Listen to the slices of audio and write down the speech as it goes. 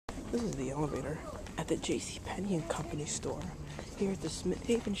This is the elevator at the JCPenney and Company store here at the Smith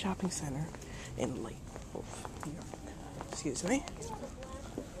Haven Shopping Center in Lake Wolf, New York. Excuse me.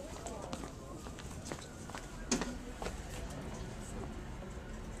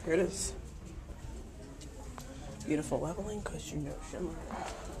 Here it is. Beautiful leveling because you know Schindler.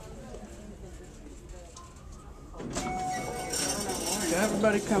 Got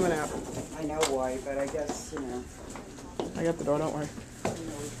everybody coming out. I know why, but I guess, you know. I got the door, don't worry.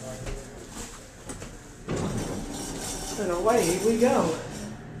 And away we go.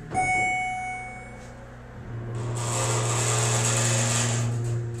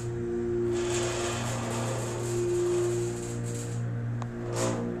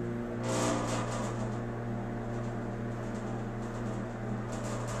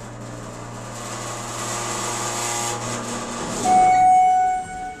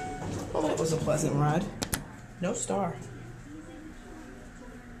 Well, that was a pleasant ride. No star.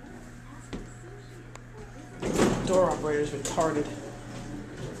 Door operator's retarded.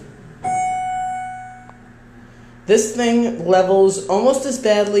 This thing levels almost as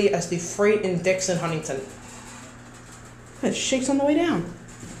badly as the freight in Dixon Huntington. It shakes on the way down.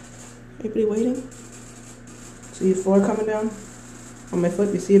 Anybody waiting? See the floor coming down on my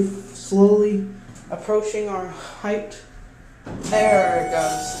foot? You see it slowly approaching our height? There it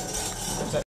goes.